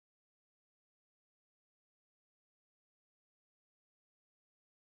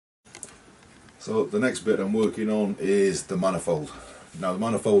So the next bit I'm working on is the manifold. Now the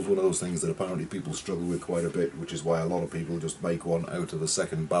manifold is one of those things that apparently people struggle with quite a bit, which is why a lot of people just make one out of a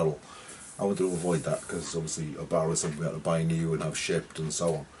second barrel. I want to avoid that because obviously a barrel is something we have to buy new and have shipped and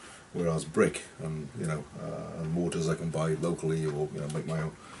so on. Whereas brick and and mortars I can buy locally or make my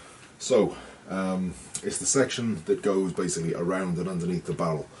own. So it's the section that goes basically around and underneath the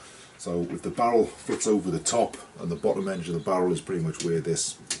barrel. So if the barrel fits over the top and the bottom edge of the barrel is pretty much where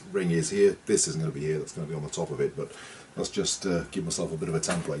this ring is here, this isn't going to be here, that's going to be on the top of it, but let's just give myself a bit of a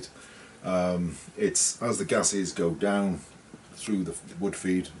template. It's as the gases go down through the wood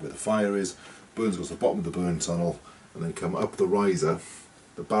feed where the fire is, burns goes to the bottom of the burn tunnel and then come up the riser,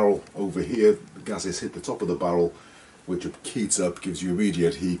 the barrel over here, the gases hit the top of the barrel, which heats up, gives you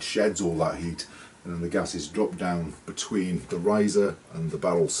immediate heat, sheds all that heat, and then the gases drop down between the riser and the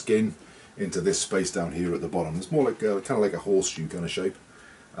barrel skin into this space down here at the bottom. It's more like kind of like a horseshoe kind of shape,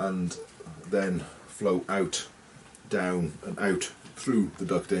 and then flow out, down and out through the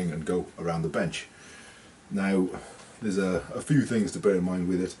ducting and go around the bench. Now there's a few things to bear in mind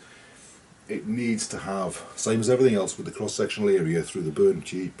with it. It needs to have, same as everything else with the cross-sectional area through the burn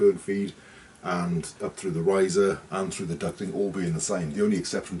feed and up through the riser and through the ducting all being the same. The only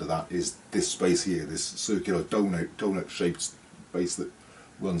exception to that is this space here, this circular donut shaped space that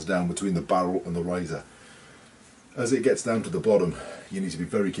runs down between the barrel and the riser. As it gets down to the bottom, you need to be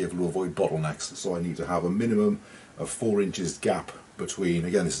very careful to avoid bottlenecks, so I need to have a minimum of 4 inches gap between,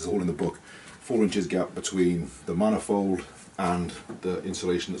 again this is all in the book, 4 inches gap between the manifold and the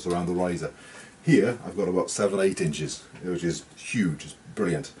insulation that's around the riser. Here I've got about 7-8 inches, which is huge, it's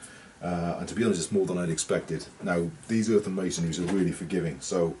brilliant. And to be honest, it's more than I'd expected. Now these earthen masonries are really forgiving,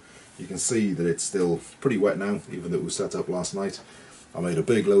 so you can see that it's still pretty wet now, even though it was set up last night. I made a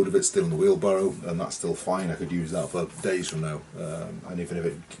big load of it still in the wheelbarrow, and that's still fine. I could use that for days from now, and even if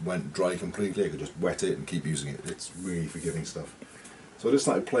it went dry completely I could just wet it and keep using it. It's really forgiving stuff. So I just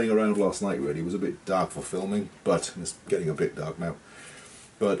started playing around last night really. It was a bit dark for filming, but it's getting a bit dark now.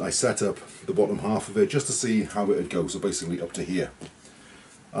 But I set up the bottom half of it just to see how it would go, so basically up to here.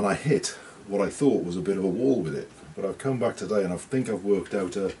 And I hit what I thought was a bit of a wall with it, but I've come back today and I think I've worked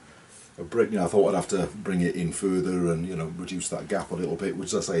out a brick. I thought I'd have to bring it in further and reduce that gap a little bit,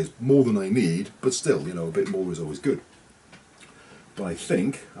 which as I say is more than I need, but still a bit more is always good. But I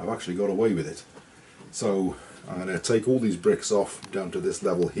think I've actually got away with it. So I'm going to take all these bricks off down to this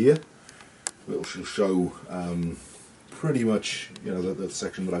level here, which will show pretty much the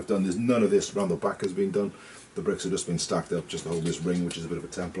section that I've done. There's none of this around the back has been done. The bricks have just been stacked up just to hold this ring, which is a bit of a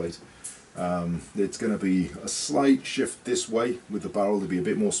template. It's going to be a slight shift this way with the barrel. There'll be a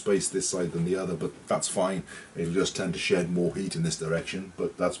bit more space this side than the other, but that's fine. It'll just tend to shed more heat in this direction,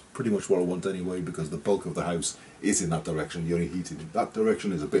 but that's pretty much what I want anyway, because the bulk of the house is in that direction. The only heat in that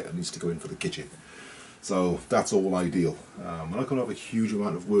direction is a bit that needs to go in for the kitchen. So that's all ideal. I'm not going to have a huge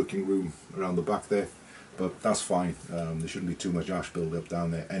amount of working room around the back there, but that's fine. There shouldn't be too much ash build up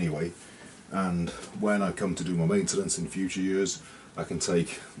down there anyway. And when I come to do my maintenance in future years, I can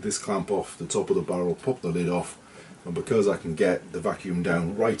take this clamp off the top of the barrel, pop the lid off, and because I can get the vacuum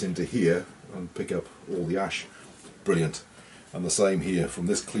down right into here and pick up all the ash, brilliant. And the same here, from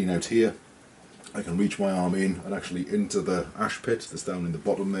this clean out here, I can reach my arm in and actually into the ash pit that's down in the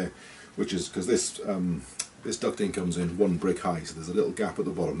bottom there, which is because this ducting comes in 1 brick high, so there's a little gap at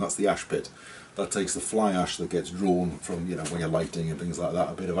the bottom. That's the ash pit. That takes the fly ash that gets drawn from when you're lighting and things like that.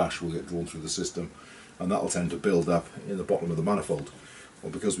 A bit of ash will get drawn through the system, and that will tend to build up in the bottom of the manifold.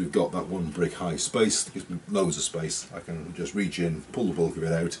 Well, because we've got that 1 brick high space, it gives me loads of space. I can just reach in, pull the bulk of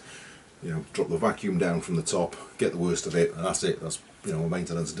it out, drop the vacuum down from the top, get the worst of it, and that's it. That's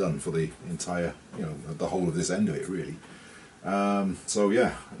maintenance done for the entire the whole of this end of it really. So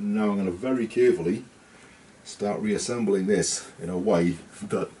yeah, now I'm going to very carefully start reassembling this in a way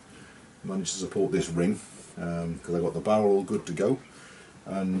that manages to support this ring, because I've got the barrel all good to go,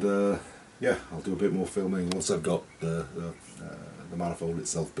 and yeah, I'll do a bit more filming once I've got the manifold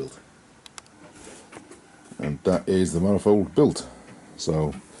itself built. And that is the manifold built.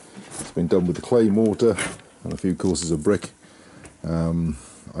 So it's been done with the clay mortar and a few courses of brick.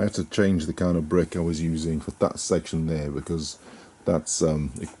 I had to change the kind of brick I was using for that section there, because that's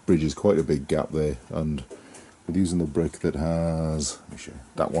it bridges quite a big gap there, and with using the brick that has, let me show you,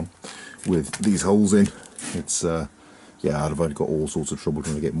 that one with these holes in, it's yeah, I've got all sorts of trouble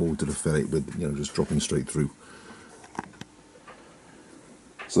trying to get mortar to fill it with just dropping straight through.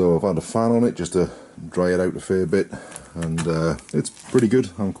 So I've had a fan on it just to dry it out a fair bit, and it's pretty good.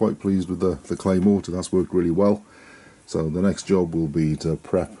 I'm quite pleased with the clay mortar. That's worked really well. So the next job will be to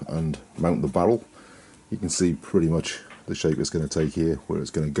prep and mount the barrel. You can see pretty much the shape it's going to take here, where it's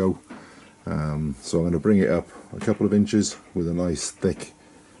going to go. So I'm going to bring it up a couple of inches with a nice thick,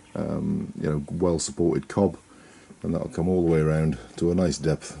 well supported cob, and that'll come all the way around to a nice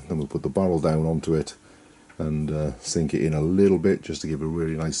depth. Then we'll put the barrel down onto it and sink it in a little bit just to give a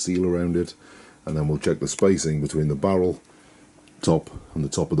really nice seal around it, and then we'll check the spacing between the barrel top and the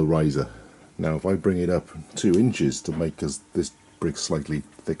top of the riser. Now if I bring it up 2 inches to make, because this brick's slightly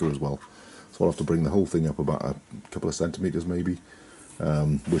thicker as well, so I'll have to bring the whole thing up about a couple of centimetres maybe,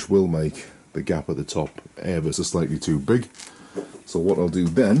 which will make the gap at the top ever so slightly too big. So what I'll do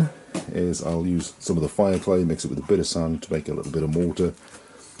then is I'll use some of the fire clay, mix it with a bit of sand to make a little bit of mortar,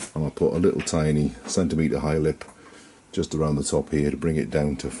 and I'll put a little tiny centimetre high lip just around the top here to bring it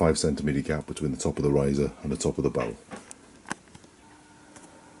down to 5 centimetre gap between the top of the riser and the top of the barrel.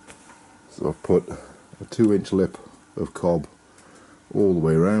 So I've put a 2-inch lip of cob all the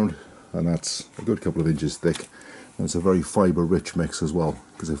way around, and that's a good couple of inches thick, and it's a very fibre rich mix as well,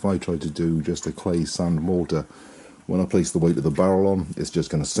 because if I try to do just a clay sand mortar, when I place the weight of the barrel on, it's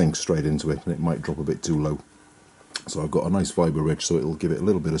just going to sink straight into it and it might drop a bit too low. So I've got a nice fibre rich, so it'll give it a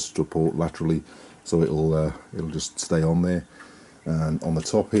little bit of support laterally, so it'll just stay on there. And on the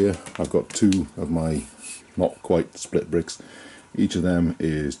top here I've got 2 of my not quite split bricks. Each of them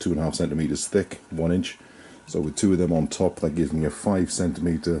is 2.5 centimetres thick, 1 inch. So with 2 of them on top, that gives me a 5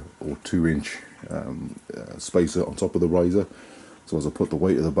 centimetre or 2 inch spacer on top of the riser. So as I put the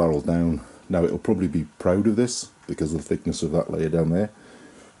weight of the barrel down, now it'll probably be proud of this because of the thickness of that layer down there,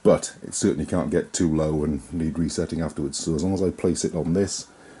 but it certainly can't get too low and need resetting afterwards. So as long as I place it on this,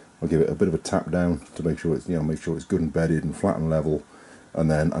 I'll give it a bit of a tap down to make sure it's good and bedded and flat and level, and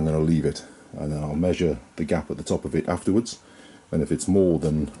then I'm going to leave it, and then I'll measure the gap at the top of it afterwards, and if it's more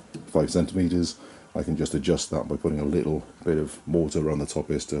than 5 centimetres, I can just adjust that by putting a little bit of mortar around the top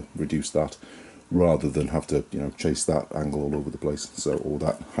here to reduce that, rather than have to chase that angle all over the place, so, or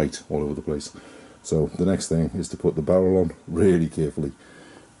that height all over the place. So the next thing is to put the barrel on really carefully.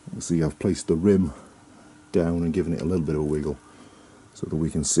 You see I've placed the rim down and given it a little bit of a wiggle so that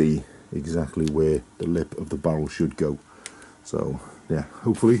we can see exactly where the lip of the barrel should go. So yeah,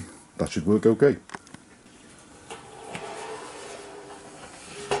 hopefully that should work okay.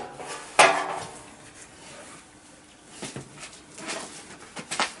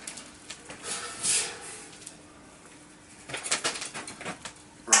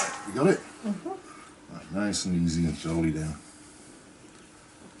 Right, we got it? Right, nice and easy and jolly down.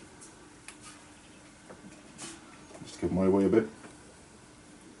 Just give my way a bit.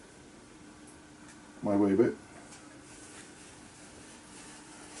 My way a bit.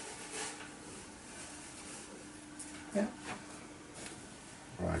 Yeah.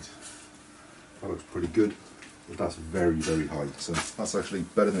 Right. That looks pretty good, but that's very, very high. So that's actually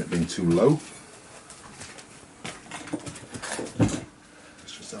better than it being too low.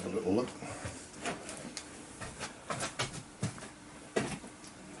 Let's just have a little look.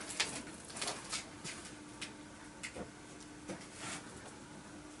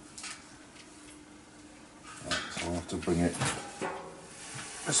 I'll have to bring it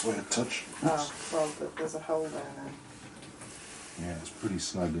this way a touch. Oh, well, there's a hole there now. Yeah, it's pretty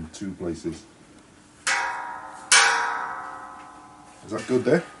snug in 2 places. Is that good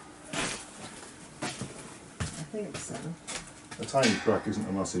there? I think so. A tiny crack isn't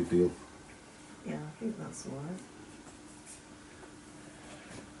a massive deal. Yeah, I think that's all right.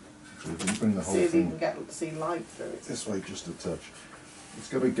 So we can bring the whole See if you thing can see light through it. this way just a touch. It's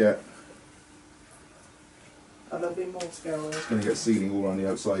going to get Oh, there'll be more to go on. It's going to get sealing all around the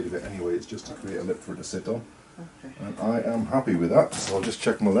outside of it anyway, it's just to create a lip for it to sit on. Okay. And I am happy with that, so I'll just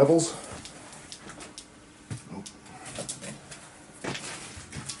check my levels.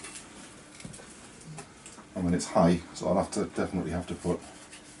 I mean, it's high, so I'll definitely have to put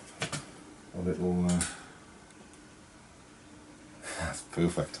a little... That's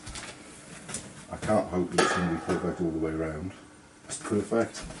perfect. I can't hope that it's going to be perfect all the way around. It's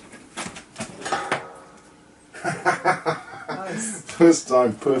perfect. Nice. First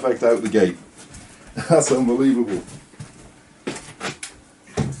time perfect out the gate. That's unbelievable.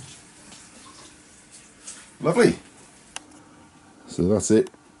 Lovely. So that's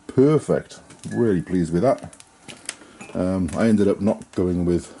it. Perfect. Really pleased with that. I ended up not going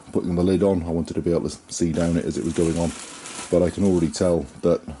with putting the lid on. I wanted to be able to see down it as it was going on, but I can already tell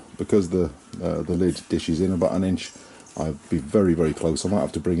that because the lid dishes in about 1 inch, I'd be very, very close. I might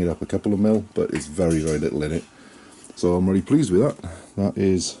have to bring it up a couple of mil, but it's very, very little in it. So I'm really pleased with that. That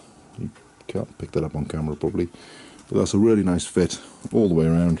is, you can't pick that up on camera probably, but that's a really nice fit all the way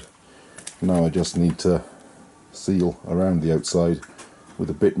around. Now I just need to seal around the outside with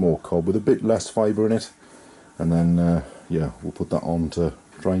a bit more cob, with a bit less fibre in it, and then yeah, we'll put that on to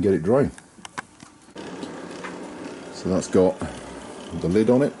try and get it drying. So that's got the lid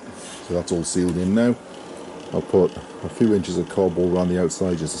on it, so that's all sealed in now. I'll put a few inches of cardboard around the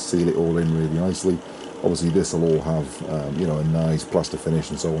outside just to seal it all in really nicely. Obviously this will all have you know, a nice plaster finish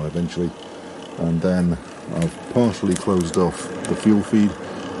and so on eventually. And then I've partially closed off the fuel feed,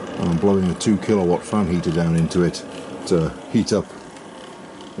 and I'm blowing a 2 kilowatt fan heater down into it to heat up.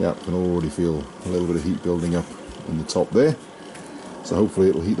 Yeah, I can already feel a little bit of heat building up in the top there. So hopefully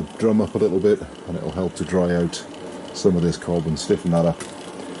it'll heat the drum up a little bit and it'll help to dry out some of this carbon, stiffen that up.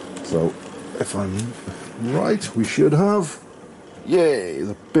 So if I'm right, we should have, yay, there's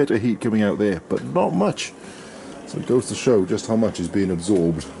a bit of heat coming out there, but not much. So it goes to show just how much is being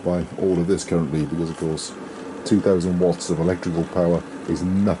absorbed by all of this currently, because of course 2000 watts of electrical power is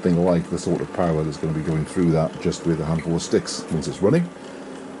nothing like the sort of power that's going to be going through that just with a handful of sticks once it's running.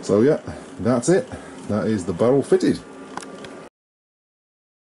 So yeah, that's it. That is the barrel fitted.